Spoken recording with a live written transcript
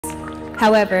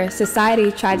However,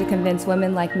 society tried to convince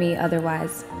women like me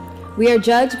otherwise. We are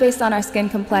judged based on our skin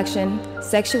complexion,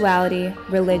 sexuality,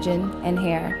 religion, and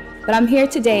hair. But I'm here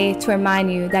today to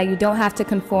remind you that you don't have to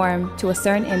conform to a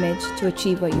certain image to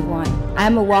achieve what you want. I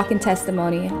am a walking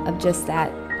testimony of just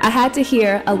that. I had to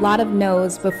hear a lot of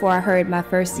no's before I heard my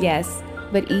first yes,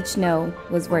 but each no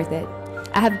was worth it.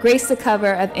 I have graced the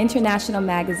cover of international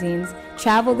magazines,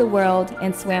 traveled the world,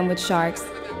 and swam with sharks.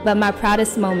 But my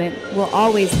proudest moment will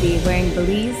always be wearing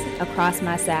Belize across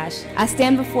my sash. I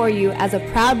stand before you as a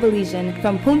proud Belizean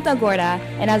from Punta Gorda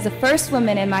and as the first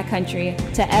woman in my country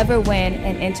to ever win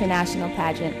an international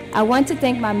pageant. I want to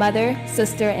thank my mother,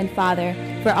 sister, and father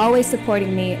for always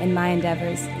supporting me in my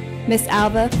endeavors. Miss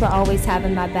Alva for always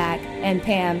having my back, and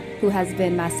Pam, who has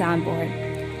been my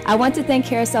soundboard. I want to thank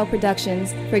Carousel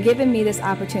Productions for giving me this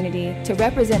opportunity to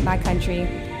represent my country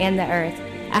and the earth.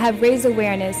 I have raised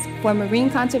awareness for marine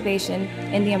conservation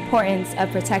and the importance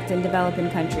of protecting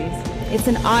developing countries. It's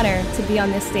an honor to be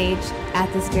on this stage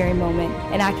at this very moment,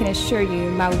 and I can assure you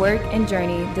my work and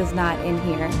journey does not end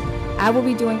here. I will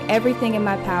be doing everything in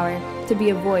my power to be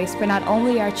a voice for not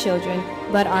only our children,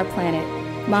 but our planet.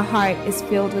 My heart is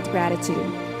filled with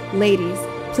gratitude. Ladies,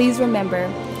 please remember,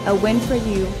 a win for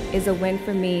you is a win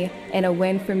for me, and a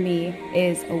win for me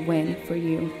is a win for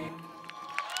you.